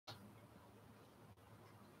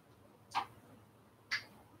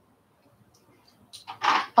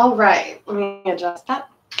All right, let me adjust that.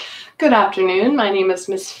 Good afternoon. My name is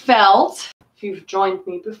Miss Felt. If you've joined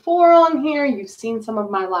me before on here, you've seen some of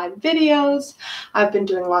my live videos. I've been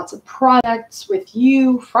doing lots of projects with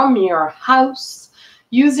you from your house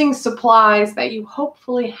using supplies that you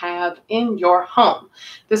hopefully have in your home.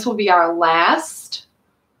 This will be our last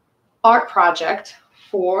art project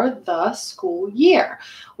for the school year.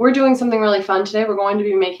 We're doing something really fun today. We're going to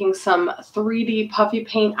be making some 3D puffy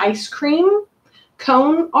paint ice cream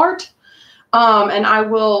cone art, and I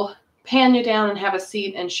will pan you down and have a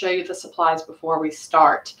seat and show you the supplies before we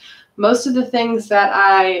start. Most of the things that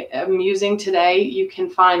I am using today you can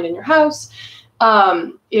find in your house.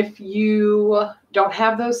 If you don't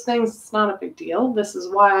have those things, it's not a big deal. This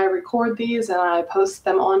is why I record these and I post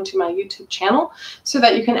them onto my YouTube channel so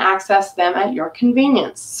that you can access them at your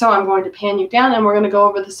convenience. So I'm going to pan you down and we're going to go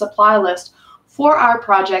over the supply list for our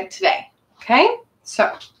project today. Okay,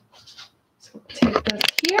 so take this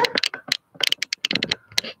here.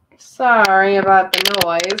 Sorry about the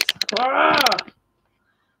noise.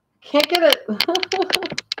 Can't get it.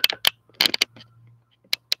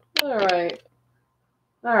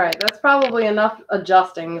 All right, that's probably enough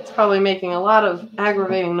adjusting. It's probably making a lot of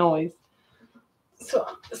aggravating noise. So,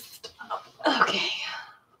 okay.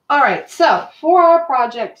 All right, so for our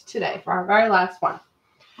project today, for our very last one,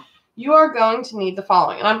 you are going to need the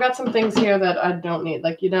following. And I've got some things here that I don't need.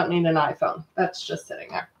 Like, you don't need an iPhone. That's just sitting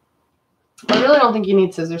there. I really don't think you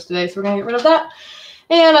need scissors today, so we're going to get rid of that.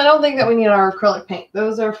 And I don't think that we need our acrylic paint.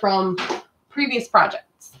 Those are from previous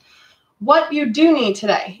projects. What you do need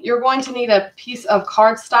today, you're going to need a piece of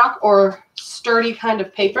cardstock or sturdy kind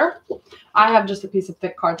of paper. I have just a piece of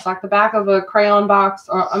thick cardstock. The back of a crayon box,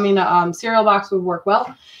 or a cereal box would work well.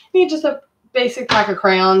 You need just a basic pack of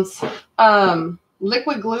crayons.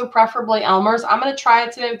 Liquid glue, preferably Elmer's. I'm going to try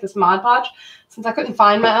it today with this Mod Podge since I couldn't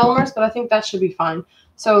find my Elmer's, but I think that should be fine.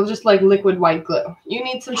 So just like liquid white glue. You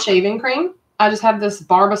need some shaving cream. I just have this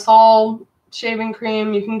Barbasol shaving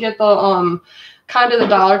cream. You can get the kind of the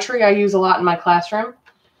Dollar Tree I use a lot in my classroom.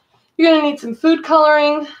 You're going to need some food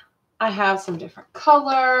coloring. I have some different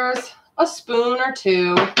colors, a spoon or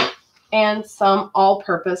two, and some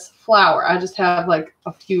all-purpose flour. I just have like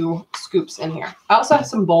a few scoops in here. I also have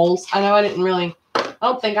some bowls. I know I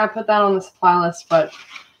don't think I put that on the supply list, but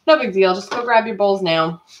no big deal. Just go grab your bowls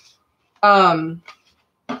now. When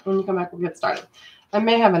you come back, we'll get started. I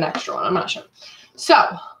may have an extra one. I'm not sure.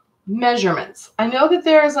 So, measurements. I know that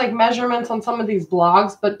there's like measurements on some of these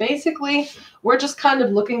blogs, but basically we're just kind of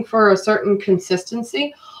looking for a certain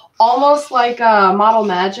consistency. Almost like Model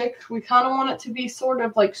Magic. We kind of want it to be sort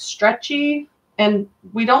of like stretchy, and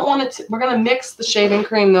we don't want it to, we're going to mix the shaving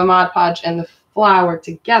cream, the Mod Podge, and the flour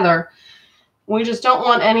together. We just don't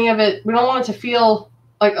want any of it, we don't want it to feel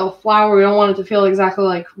like a flour, we don't want it to feel exactly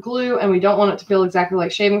like glue, and we don't want it to feel exactly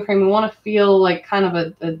like shaving cream. We want to feel like kind of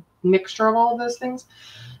a mixture of all of those things.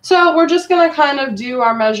 So we're just going to kind of do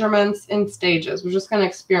our measurements in stages. We're just going to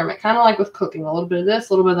experiment, kind of like with cooking, a little bit of this,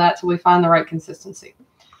 a little bit of that, till we find the right consistency.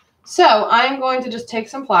 So I'm going to just take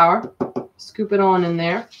some flour, scoop it on in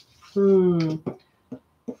there.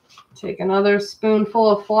 Take another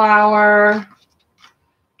spoonful of flour,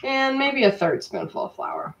 and maybe a third spoonful of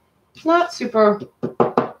flour. Not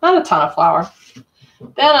a ton of flour.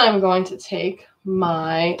 Then I'm going to take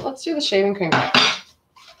let's do the shaving cream. I'm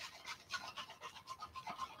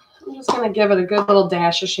just going to give it a good little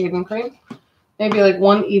dash of shaving cream. Maybe like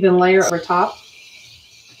one even layer over top.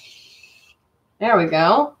 There we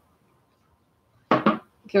go.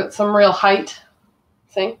 Give it some real height.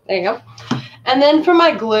 See? There you go. And then for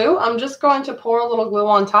my glue, I'm just going to pour a little glue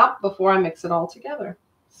on top before I mix it all together.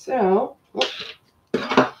 So,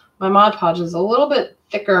 my Mod Podge is a little bit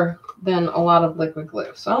thicker than a lot of liquid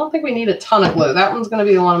glue. So I don't think we need a ton of glue. That one's going to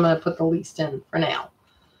be the one I'm going to put the least in for now.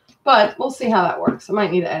 But we'll see how that works. I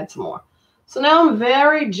might need to add some more. So now I'm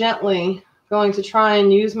very gently going to try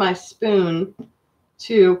and use my spoon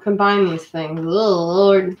to combine these things. Oh,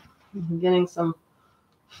 Lord. I'm getting some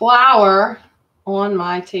flour on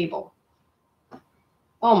my table.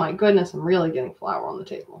 Oh my goodness, I'm really getting flour on the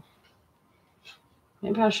table.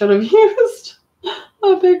 Maybe I should have used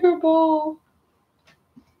a bigger bowl.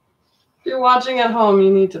 If you're watching at home,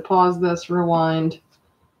 you need to pause this, rewind,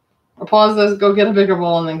 or pause this, go get a bigger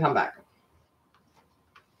bowl, and then come back.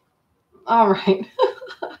 All right.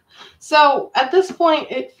 So at this point,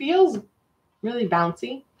 it feels really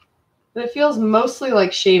bouncy, but it feels mostly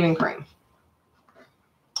like shaving cream.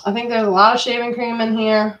 I think there's a lot of shaving cream in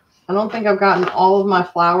here. I don't think I've gotten all of my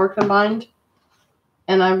flour combined.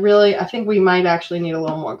 And I think we might actually need a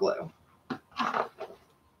little more glue.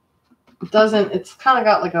 It's kind of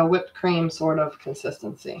got like a whipped cream sort of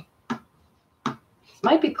consistency.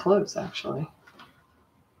 Might be close, actually.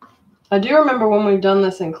 I do remember when we've done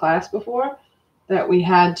this in class before that we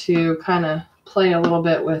had to kind of play a little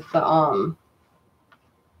bit with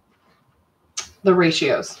the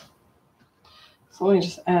ratios. So let me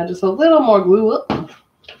just add just a little more glue.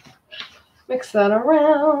 Mix that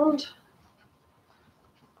around.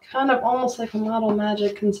 Kind of almost like a Model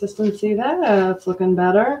Magic consistency. That's looking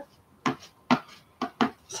better.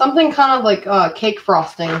 Something kind of like cake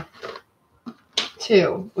frosting,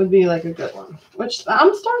 too, would be like a good one. Which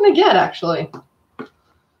I'm starting to get, actually.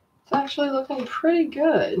 It's actually looking pretty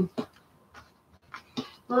good.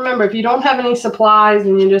 Remember, if you don't have any supplies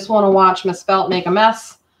and you just want to watch Miss Felt make a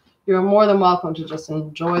mess, you're more than welcome to just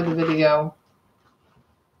enjoy the video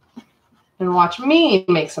and watch me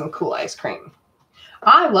make some cool ice cream.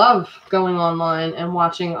 I love going online and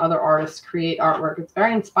watching other artists create artwork. It's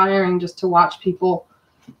very inspiring just to watch people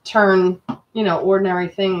turn, you know, ordinary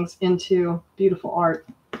things into beautiful art.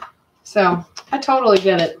 So I totally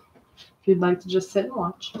get it if you'd like to just sit and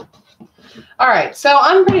watch. All right, so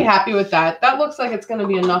I'm pretty happy with that. That looks like it's going to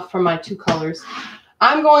be enough for my 2 colors.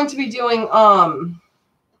 I'm going to be doing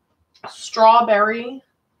strawberry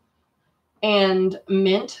and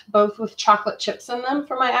mint, both with chocolate chips in them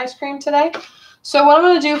for my ice cream today. So what I'm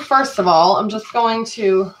going to do, first of all, I'm just going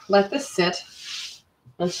to let this sit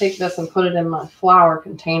and take this and put it in my flour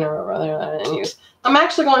container over there that I didn't use. I'm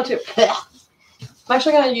actually going to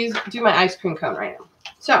do my ice cream cone right now.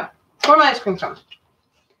 So for my ice cream cone.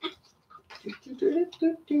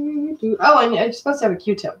 Oh, and I'm supposed to have a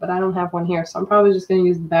Q-tip, but I don't have one here, so I'm probably just going to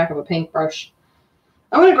use the back of a paintbrush.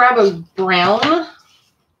 I'm going to grab a brown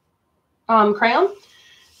crayon,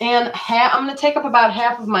 and I'm going to take up about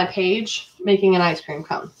half of my page making an ice cream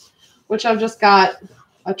cone, which I've just got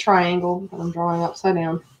a triangle that I'm drawing upside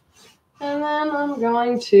down. And then I'm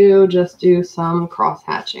going to just do some cross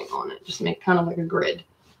hatching on it, just make kind of like a grid.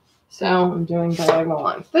 So I'm doing diagonal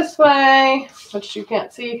lines this way, which you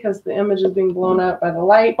can't see because the image is being blown out by the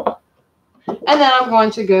light. And then I'm going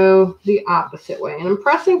to go the opposite way. And I'm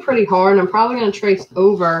pressing pretty hard, and I'm probably going to trace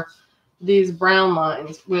over these brown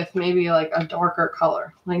lines with maybe like a darker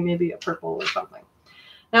color, like maybe a purple or something.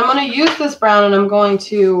 Now I'm going to use this brown, and I'm going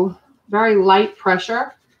to very light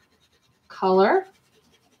pressure color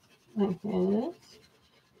like this.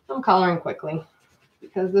 I'm coloring quickly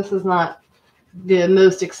because this is not the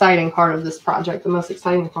most exciting part of this project. The most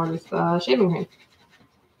exciting part is the shaving cream.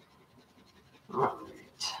 All right.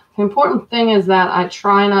 The important thing is that I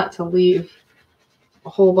try not to leave a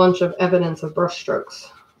whole bunch of evidence of brush strokes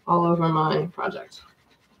all over my project.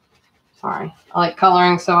 Sorry. I like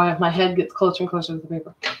coloring, so my head gets closer and closer to the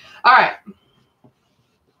paper. All right.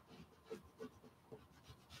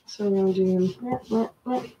 So I'm going to do,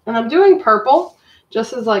 and I'm doing purple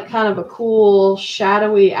just as like kind of a cool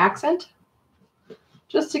shadowy accent,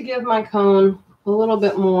 just to give my cone a little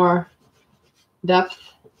bit more depth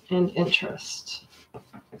and interest.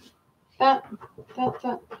 All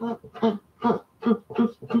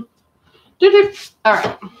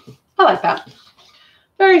right, I like that.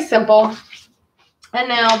 Very simple. And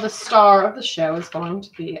now the star of the show is going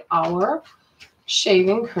to be our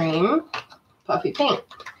shaving cream puffy paint.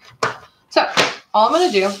 So all I'm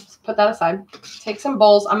going to do is put that aside, take some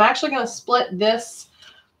bowls. I'm actually going to split this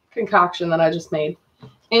concoction that I just made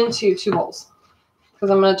into 2 bowls because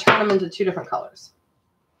I'm going to turn them into 2 different colors.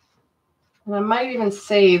 And I might even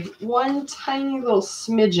save one tiny little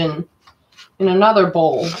smidgen in another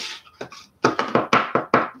bowl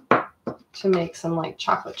to make some like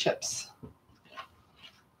chocolate chips.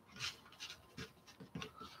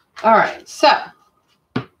 All right, so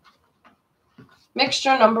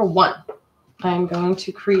mixture number 1. I'm going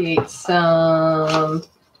to create some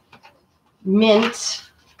mint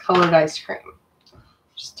colored ice cream.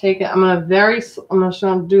 Just take it. I'm just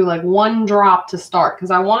going to do like 1 drop to start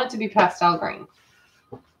because I want it to be pastel green.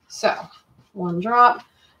 So 1 drop,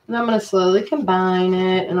 and I'm going to slowly combine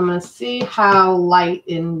it, and I'm going to see how light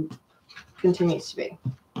it continues to be.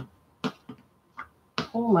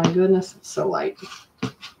 Oh my goodness, it's so light.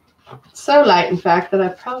 It's so light, in fact, that I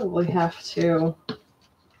probably have to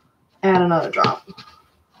add another drop.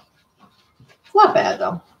 It's not bad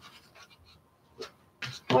though.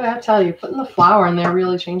 Boy, I tell you, putting the flour in there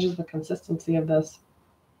really changes the consistency of this.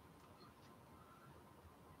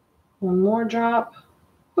 1 more drop.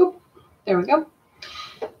 Boop. There we go.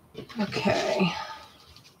 Okay.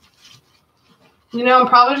 You know, I'm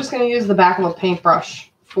probably just going to use the back of a paintbrush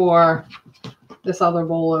for this other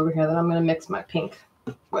bowl over here that I'm going to mix my pink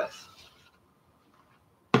with.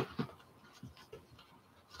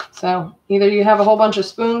 So either you have a whole bunch of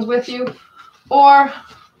spoons with you, or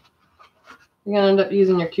you're going to end up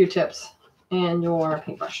using your Q-tips and your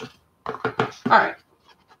paintbrush. All right.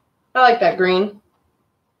 I like that green.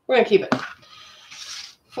 We're going to keep it.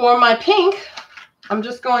 For my pink, I'm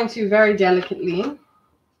just going to very delicately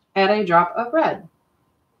add a drop of red.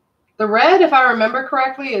 The red, if I remember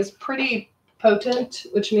correctly, is pretty potent,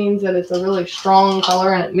 which means that it's a really strong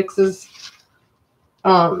color and it mixes.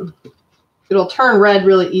 It'll turn red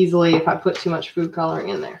really easily if I put too much food coloring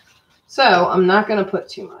in there. So I'm not going to put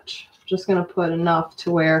too much. I'm just going to put enough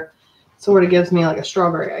to where it sort of gives me like a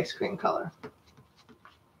strawberry ice cream color,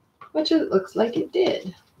 which it looks like it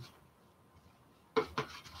did.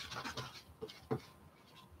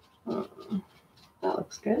 That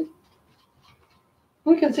looks good.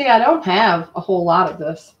 You can see I don't have a whole lot of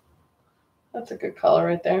this. That's a good color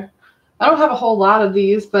right there. I don't have a whole lot of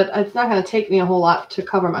these, but it's not going to take me a whole lot to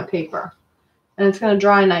cover my paper. And it's going to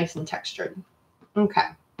dry nice and textured. Okay.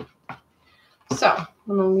 So I'm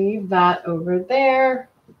going to leave that over there.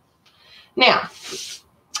 Now,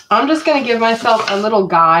 I'm just going to give myself a little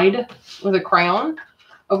guide with a crayon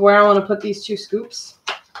of where I want to put these 2 scoops.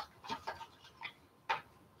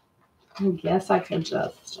 I guess I could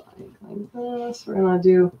just like this. We're going to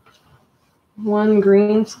do 1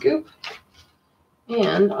 green scoop.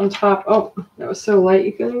 And on top, oh, that was so light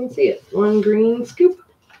you couldn't even see it. 1 green scoop.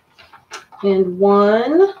 And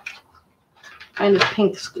 1 kind of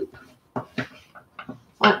pink scoop.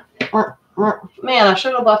 Man, I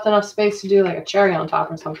should have left enough space to do like a cherry on top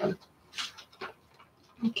or something.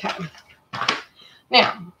 Okay.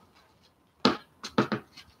 Now,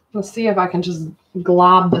 let's see if I can just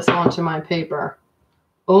glob this onto my paper.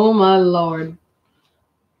 Oh my Lord.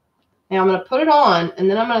 Now I'm going to put it on, and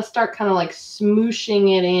then I'm going to start kind of like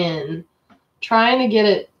smooshing it in, trying to get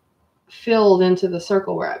it filled into the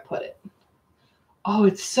circle where I put it. Oh,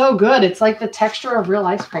 it's so good. It's like the texture of real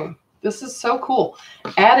ice cream. This is so cool.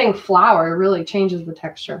 Adding flour really changes the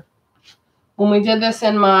texture. When we did this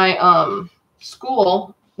in my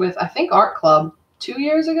school with, I think, art club 2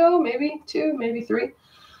 years ago, maybe 2, maybe 3,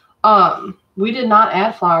 we did not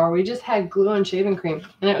add flour. We just had glue and shaving cream,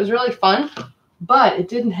 and it was really fun. But it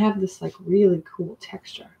didn't have this like really cool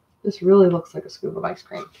texture. This really looks like a scoop of ice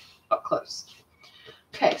cream up close.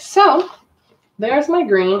 Okay, so there's my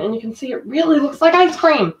green, and you can see it really looks like ice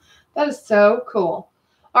cream. That is so cool.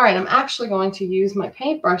 All right, I'm actually going to use my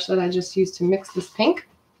paintbrush that I just used to mix this pink.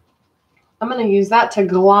 I'm going to use that to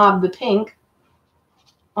glob the pink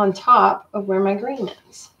on top of where my green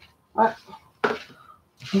is. All right.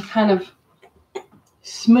 And kind of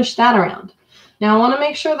smush that around. Now I want to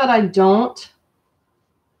make sure that I don't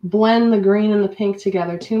blend the green and the pink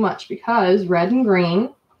together too much, because red and green,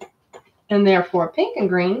 and therefore pink and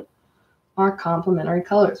green, are complementary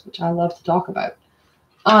colors, which I love to talk about.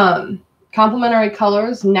 Complementary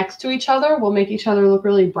colors next to each other will make each other look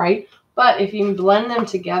really bright, but if you blend them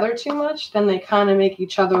together too much, then they kind of make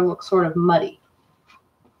each other look sort of muddy.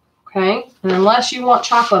 Okay? And unless you want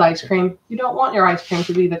chocolate ice cream, you don't want your ice cream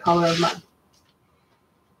to be the color of mud.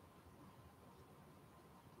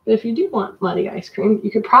 But if you do want muddy ice cream,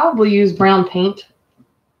 you could probably use brown paint.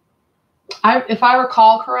 If I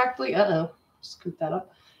recall correctly, scoop that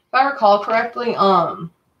up. If I recall correctly,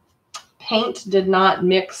 paint did not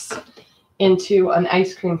mix into an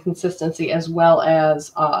ice cream consistency as well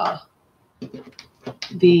as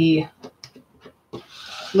the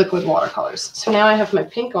liquid watercolors. So now I have my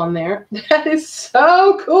pink on there. That is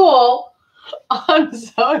so cool. I'm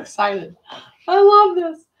so excited. I love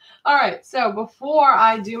this. All right, so before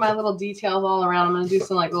I do my little details all around, I'm going to do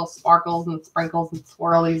some like little sparkles and sprinkles and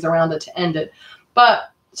swirlies around it to end it,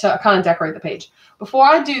 but to kind of decorate the page. Before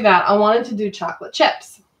I do that, I wanted to do chocolate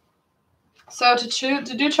chips. So to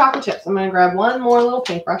do chocolate chips, I'm going to grab 1 more little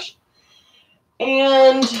paintbrush,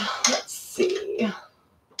 and let's see,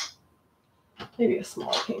 maybe a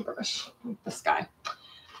smaller paintbrush, like this guy.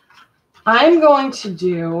 I'm going to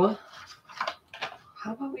do,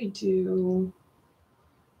 how about we do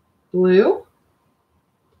blue,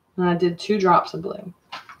 and I did 2 drops of blue,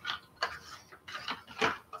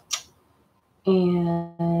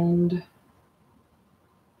 and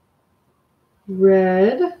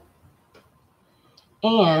red,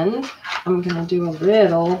 and I'm going to do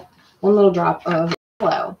one little drop of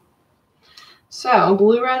yellow. So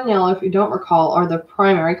blue, red, and yellow, if you don't recall, are the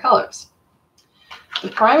primary colors. The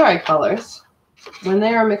primary colors, when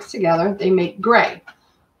they are mixed together, they make gray.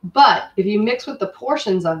 But if you mix with the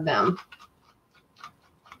portions of them,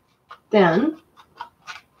 then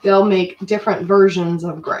they'll make different versions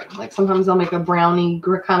of gray. Like sometimes they'll make a brownie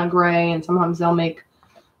kind of gray, and sometimes they'll make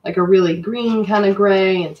like a really green kind of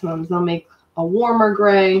gray, and sometimes they'll make a warmer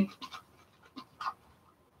gray.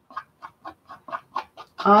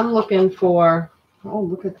 I'm looking for Oh,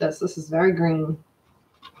 look at this. This is very green.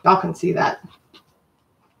 Y'all can see that.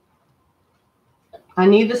 I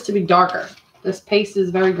need this to be darker. This paste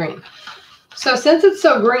is very green. So since it's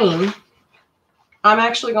so green, I'm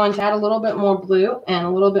actually going to add a little bit more blue and a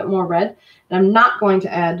little bit more red. And I'm not going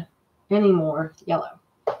to add any more yellow.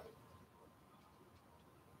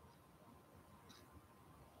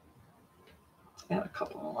 Add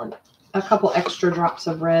a couple extra drops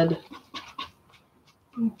of red.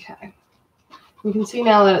 Okay. You can see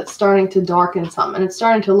now that it's starting to darken some, and it's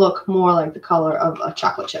starting to look more like the color of a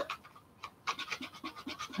chocolate chip.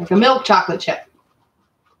 Like a milk chocolate chip.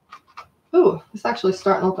 Ooh, it's actually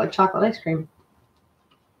starting to look like chocolate ice cream.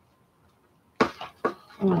 All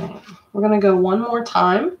right. We're going to go one more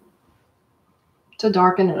time to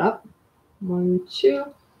darken it up. 1, 2,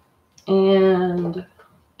 and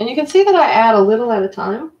you can see that I add a little at a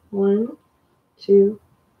time. 1, 2,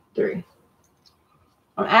 3.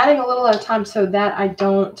 I'm adding a little at a time so that I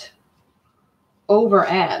don't over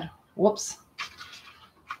add. Whoops.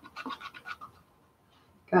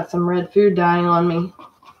 Got some red food dyeing on me.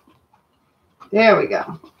 There we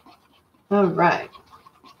go. All right.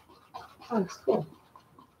 That looks cool.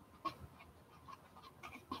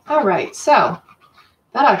 All right, so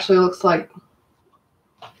that actually looks like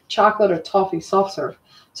chocolate or toffee soft serve.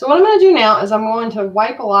 So what I'm going to do now is I'm going to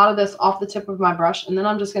wipe a lot of this off the tip of my brush, and then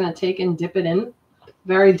I'm just going to take and dip it in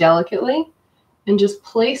very delicately and just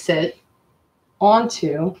place it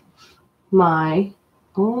onto my,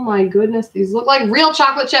 oh my goodness, these look like real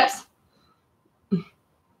chocolate chips.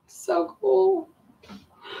 So cool.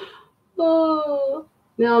 Oh.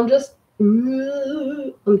 Now I'm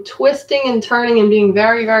twisting and turning and being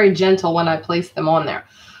very, very gentle when I place them on there.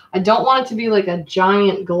 I don't want it to be like a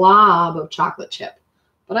giant glob of chocolate chip,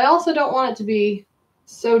 but I also don't want it to be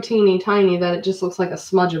so teeny tiny that it just looks like a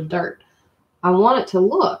smudge of dirt. I want it to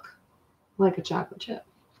look like a chocolate chip.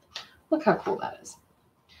 Look how cool that is.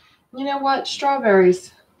 You know what?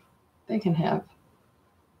 Strawberries, they can have,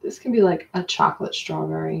 this can be like a chocolate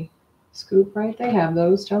strawberry scoop, right? They have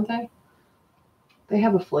those, don't they? They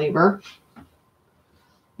have a flavor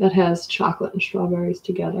that has chocolate and strawberries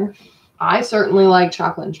together. I certainly like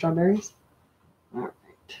chocolate and strawberries. All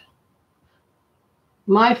right.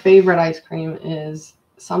 My favorite ice cream is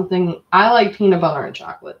something, I like peanut butter and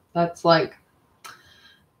chocolate. That's like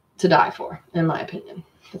to die for, in my opinion.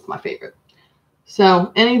 That's my favorite.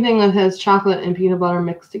 So anything that has chocolate and peanut butter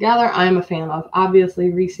mixed together, I'm a fan of.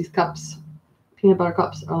 Obviously, Reese's Cups, peanut butter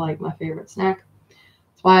cups are like my favorite snack.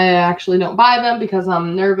 That's why I actually don't buy them, because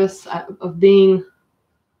I'm nervous of being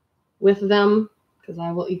with them, because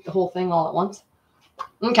I will eat the whole thing all at once.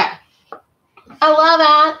 Okay. I love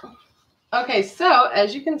that. Okay, so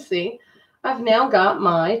as you can see, I've now got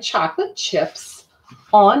my chocolate chips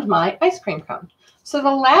on my ice cream cone. So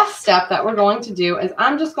the last step that we're going to do is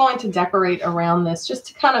I'm just going to decorate around this just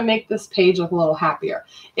to kind of make this page look a little happier.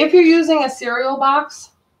 If you're using a cereal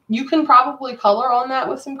box, you can probably color on that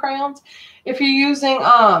with some crayons. If you're using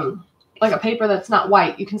like a paper that's not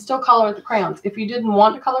white, you can still color with the crayons. If you didn't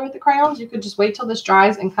want to color with the crayons, you could just wait till this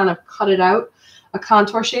dries and kind of cut it out, a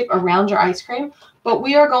contour shape around your ice cream. But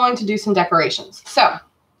we are going to do some decorations. So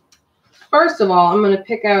first of all, I'm going to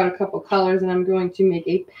pick out a couple colors and I'm going to make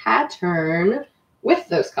a pattern with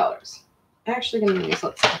those colors. I'm actually going to use,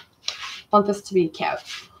 let's see, I want this to be cat.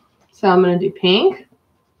 So I'm going to do pink.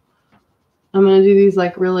 I'm going to do these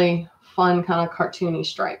like really fun kind of cartoony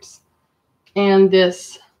stripes. And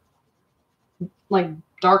this like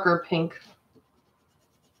darker pink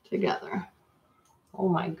together. Oh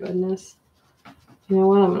my goodness. You know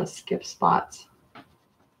what? I'm going to skip spots.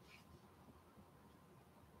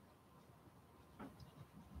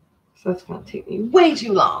 So that's going to take me way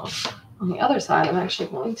too long. On the other side, I'm actually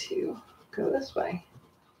going to go this way.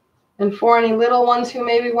 And for any little ones who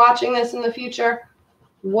may be watching this in the future,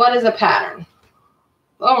 what is a pattern?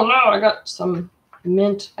 Oh no, I got some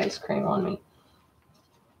mint ice cream on me.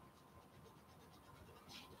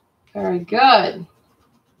 Very good.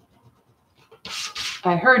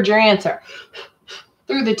 I heard your answer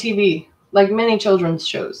through the TV, like many children's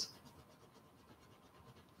shows.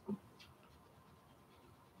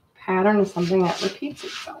 Pattern is something that repeats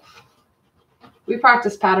itself. We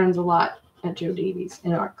practice patterns a lot at Joe Davies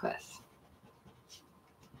in art class.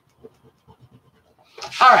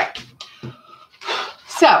 All right.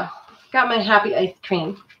 So, got my happy ice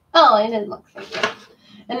cream. Oh, it didn't look so good.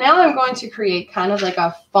 And now I'm going to create kind of like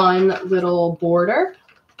a fun little border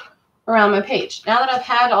around my page. Now that I've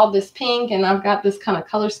had all this pink and I've got this kind of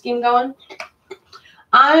color scheme going,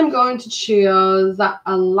 I'm going to choose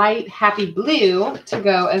a light happy blue to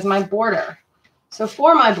go as my border. So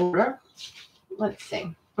for my border, let's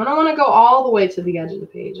see. I'm I don't want to go all the way to the edge of the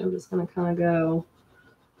page. I'm just going to kind of go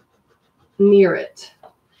near it.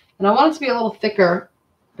 And I want it to be a little thicker,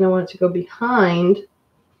 and I want it to go behind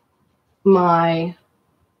my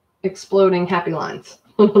exploding happy lines.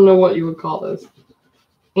 I don't know what you would call those.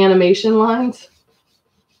 Animation lines.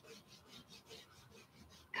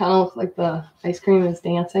 Kind of look like the ice cream is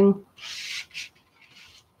dancing.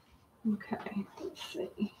 Okay, let's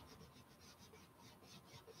see.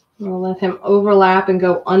 I'll let him overlap and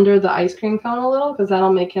go under the ice cream cone a little, because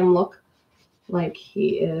that'll make him look like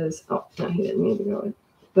he is. Oh, no, he didn't need to go in.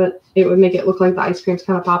 But it would make it look like the ice cream's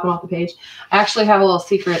kind of popping off the page. I actually have a little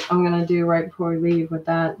secret I'm going to do right before we leave with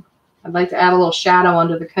that. I'd like to add a little shadow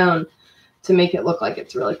under the cone to make it look like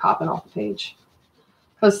it's really popping off the page.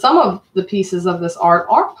 Because some of the pieces of this art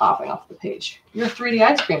are popping off the page. Your 3D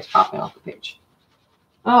ice cream's popping off the page.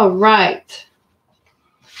 All right.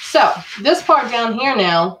 So this part down here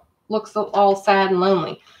now looks all sad and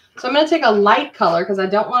lonely. So I'm going to take a light color because I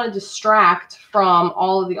don't want to distract from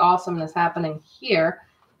all of the awesomeness happening here.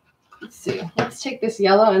 Let's see. Let's take this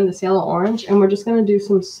yellow and this yellow orange, and we're just going to do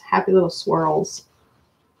some happy little swirls.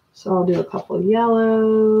 So I'll do a couple of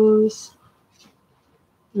yellows.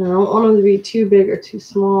 I don't want them to be too big or too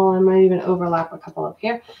small. I might even overlap a couple up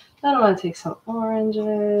here. Then I'm going to take some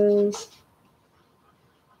oranges.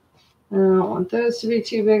 I don't want those to be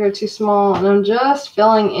too big or too small. And I'm just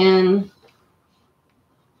filling in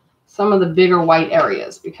some of the bigger white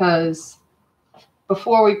areas, because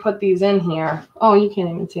before we put these in here, oh, you can't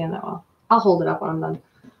even see it that well. I'll hold it up when I'm done.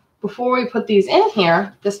 Before we put these in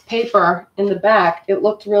here, this paper in the back, it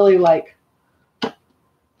looked really like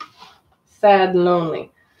sad and lonely.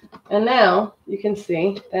 And now you can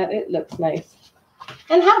see that it looks nice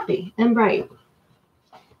and happy and bright.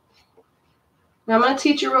 Now I'm going to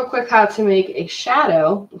teach you real quick how to make a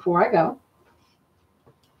shadow before I go,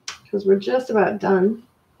 because we're just about done.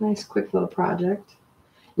 Nice quick little project.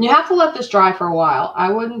 And you have to let this dry for a while.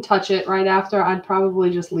 I wouldn't touch it right after. I'd probably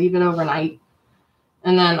just leave it overnight.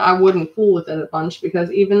 And then I wouldn't fool with it a bunch,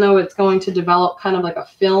 because even though it's going to develop kind of like a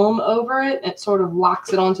film over it, it sort of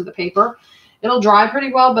locks it onto the paper. It'll dry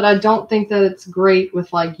pretty well, but I don't think that it's great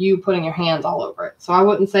with like you putting your hands all over it. So I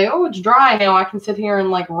wouldn't say, oh, it's dry now, I can sit here and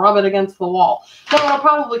like rub it against the wall. No, it'll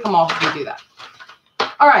probably come off if you do that.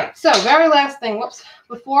 All right, so very last thing, whoops,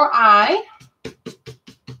 before I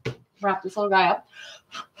wrap this little guy up,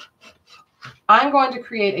 I'm going to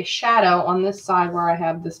create a shadow on this side where I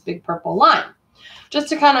have this big purple line, just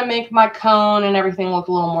to kind of make my cone and everything look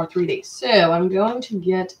a little more 3D. So I'm going to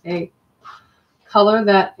get a color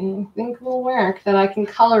that I think will work, that I can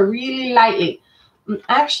color really lightly. I'm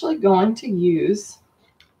actually going to use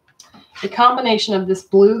a combination of this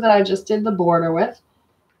blue that I just did the border with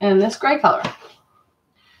and this gray color.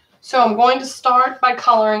 So I'm going to start by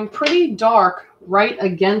coloring pretty dark right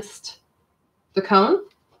against the cone.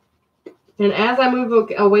 And as I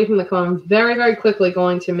move away from the cone, I'm very, very quickly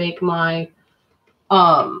going to make my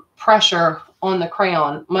pressure on the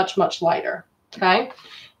crayon much, much lighter. Okay?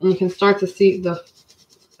 And you can start to see the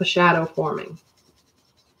shadow forming.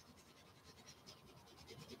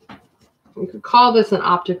 You could call this an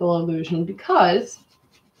optical illusion, because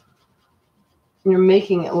you're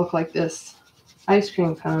making it look like this ice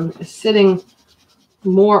cream cone is sitting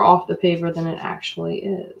more off the paper than it actually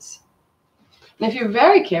is. And if you're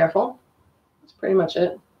very careful, that's pretty much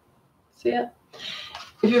it. See it?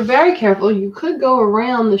 If you're very careful, you could go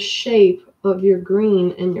around the shape of your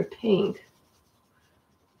green and your pink.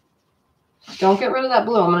 Don't get rid of that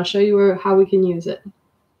blue. I'm going to show you how we can use it.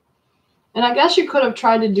 And I guess you could have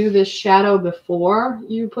tried to do this shadow before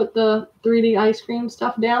you put the 3D ice cream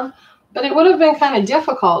stuff down, but it would have been kind of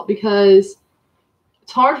difficult, because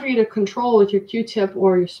it's hard for you to control with your Q-tip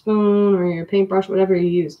or your spoon or your paintbrush, whatever you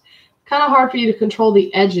used. Kind of hard for you to control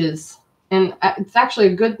the edges. And it's actually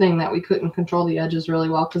a good thing that we couldn't control the edges really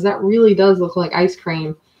well, because that really does look like ice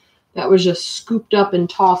cream that was just scooped up and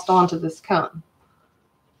tossed onto this cone.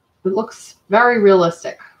 It looks very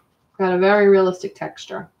realistic. Got a very realistic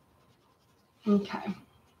texture. Okay.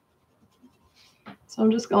 So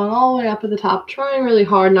I'm just going all the way up at the top, trying really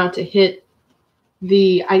hard not to hit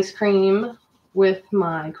the ice cream with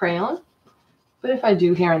my crayon. But if I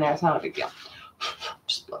do here and there, it's not a big deal.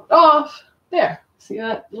 Just blow it off. There. See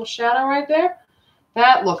that little shadow right there?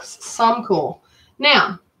 That looks some cool.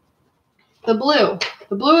 Now, the blue.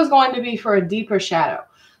 The blue is going to be for a deeper shadow.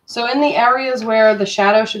 So in the areas where the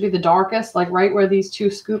shadow should be the darkest, like right where these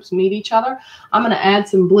two scoops meet each other, I'm going to add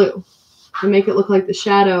some blue and make it look like the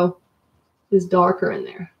shadow is darker in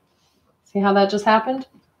there. See how that just happened?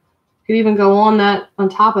 You could even go on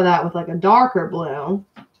top of that with like a darker blue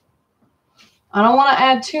I don't want to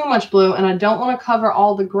add too much blue, and I don't want to cover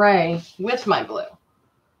all the gray with my blue.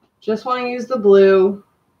 Just want to use the blue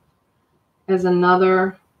as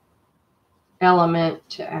another element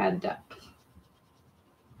to add depth.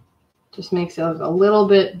 Just makes it a little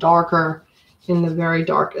bit darker in the very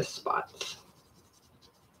darkest spots.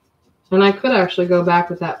 And I could actually go back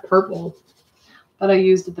with that purple that I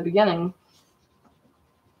used at the beginning.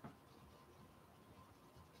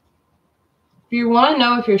 If you want to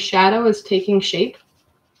know if your shadow is taking shape,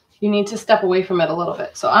 you need to step away from it a little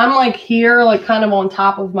bit. So I'm like here, like kind of on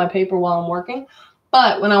top of my paper while I'm working.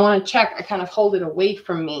 But when I want to check, I kind of hold it away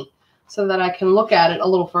from me so that I can look at it a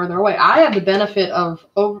little further away. I have the benefit of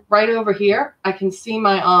right over here, I can see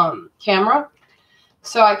my camera.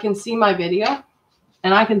 So I can see my video.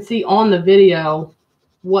 And I can see on the video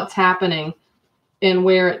what's happening and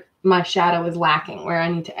where my shadow is lacking, where I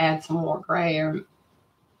need to add some more gray or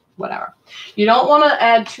whatever. You don't want to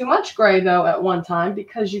add too much gray, though, at one time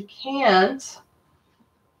because you can't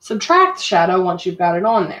subtract shadow once you've got it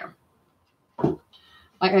on there.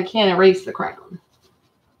 Like I can't erase the crown.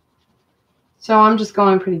 So I'm just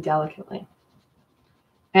going pretty delicately.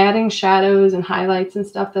 Adding shadows and highlights and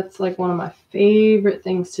stuff, that's like one of my favorite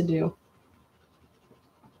things to do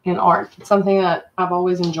in art. It's something that I've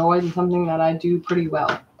always enjoyed and something that I do pretty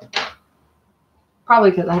well.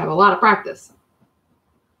 Probably because I have a lot of practice.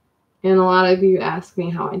 And a lot of you ask me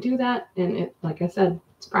how I do that, and it, like I said,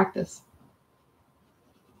 it's practice.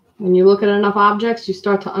 When you look at enough objects, you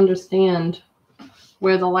start to understand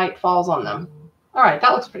where the light falls on them. All right,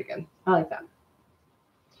 that looks pretty good. I like that.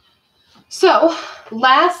 So,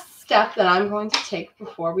 last step that I'm going to take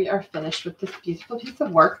before we are finished with this beautiful piece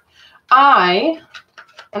of work,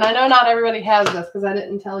 and I know not everybody has this because I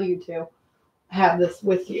didn't tell you to have this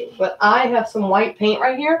with you, but I have some white paint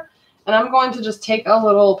right here, and I'm going to just take a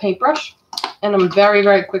little paintbrush, and I'm very,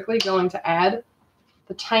 very quickly going to add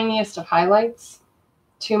the tiniest of highlights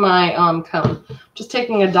to my cone. Just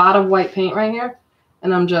taking a dot of white paint right here,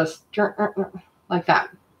 and I'm just like that.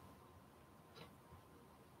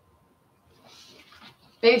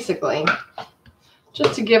 Basically,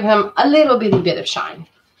 just to give him a little bitty bit of shine.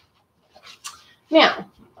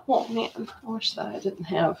 Now, oh man, I wish that I didn't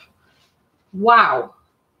have. Wow,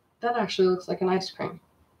 that actually looks like an ice cream.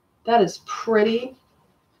 That is pretty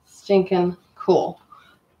stinking cool.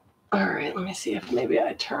 All right, let me see if maybe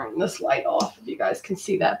I turn this light off if you guys can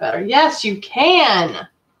see that better. Yes, you can.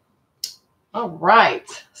 All right,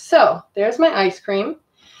 so there's my ice cream.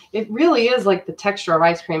 It really is like the texture of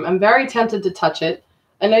ice cream. I'm very tempted to touch it.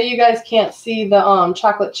 I know you guys can't see the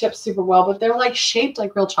chocolate chips super well, but they're like shaped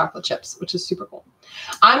like real chocolate chips, which is super cool.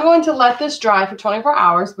 I'm going to let this dry for 24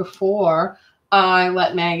 hours before I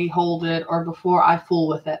let Maggie hold it or before I fool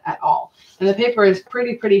with it at all. And the paper is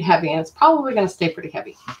pretty heavy, and it's probably going to stay pretty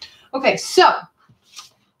heavy. Okay, so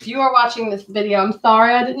if you are watching this video, I'm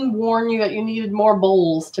sorry I didn't warn you that you needed more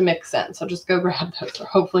bowls to mix in. So just go grab those, or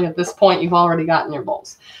hopefully at this point you've already gotten your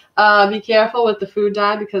bowls. Be careful with the food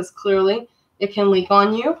dye because clearly it can leak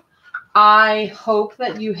on you. I hope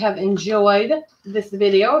that you have enjoyed this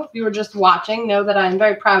video. If you were just watching, know that I'm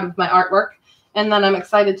very proud of my artwork and that I'm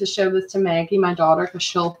excited to show this to Maggie, my daughter, because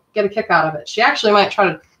she'll get a kick out of it. She actually might try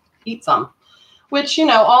to eat some, which, you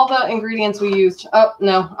know, all the ingredients we used. Oh,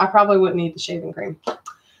 no, I probably wouldn't eat the shaving cream,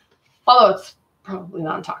 although it's probably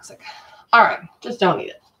non-toxic. All right, just don't eat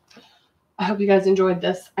it. I hope you guys enjoyed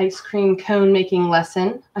this ice cream cone making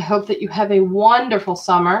lesson. I hope that you have a wonderful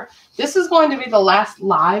summer. This is going to be the last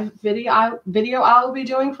live video I will be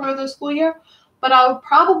doing for the school year, but I'll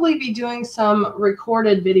probably be doing some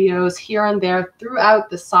recorded videos here and there throughout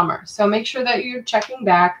the summer. So make sure that you're checking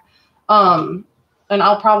back, and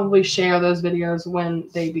I'll probably share those videos when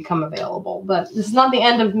they become available. But this is not the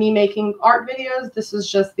end of me making art videos. This is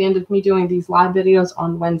just the end of me doing these live videos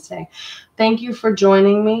on Wednesday. Thank you for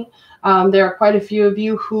joining me. There are quite a few of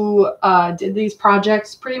you who did these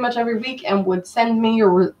projects pretty much every week and would send me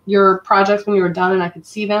your projects when you were done and I could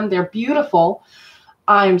see them. They're beautiful.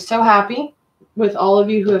 I'm so happy with all of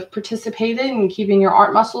you who have participated in keeping your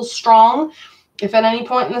art muscles strong. If at any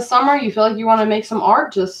point in the summer you feel like you want to make some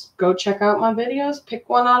art, just go check out my videos, pick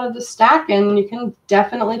one out of the stack, and you can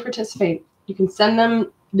definitely participate. You can send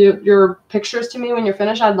them your pictures to me when you're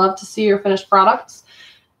finished. I'd love to see your finished products.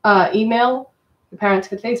 Email. Your parents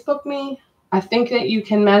could Facebook me. I think that you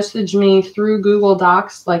can message me through Google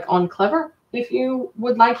Docs, like on Clever, if you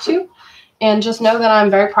would like to. And just know that I'm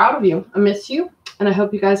very proud of you. I miss you, and I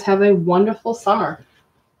hope you guys have a wonderful summer.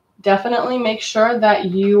 Definitely make sure that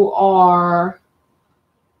you are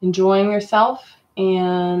enjoying yourself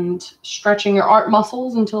and stretching your art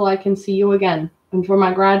muscles until I can see you again. And for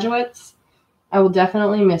my graduates, I will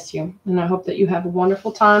definitely miss you. And I hope that you have a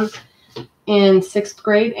wonderful time in 6th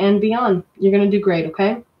grade and beyond. You're going to do great,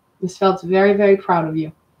 okay? Miss Feld's very, very proud of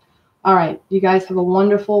you. All right. You guys have a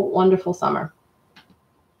wonderful, wonderful summer.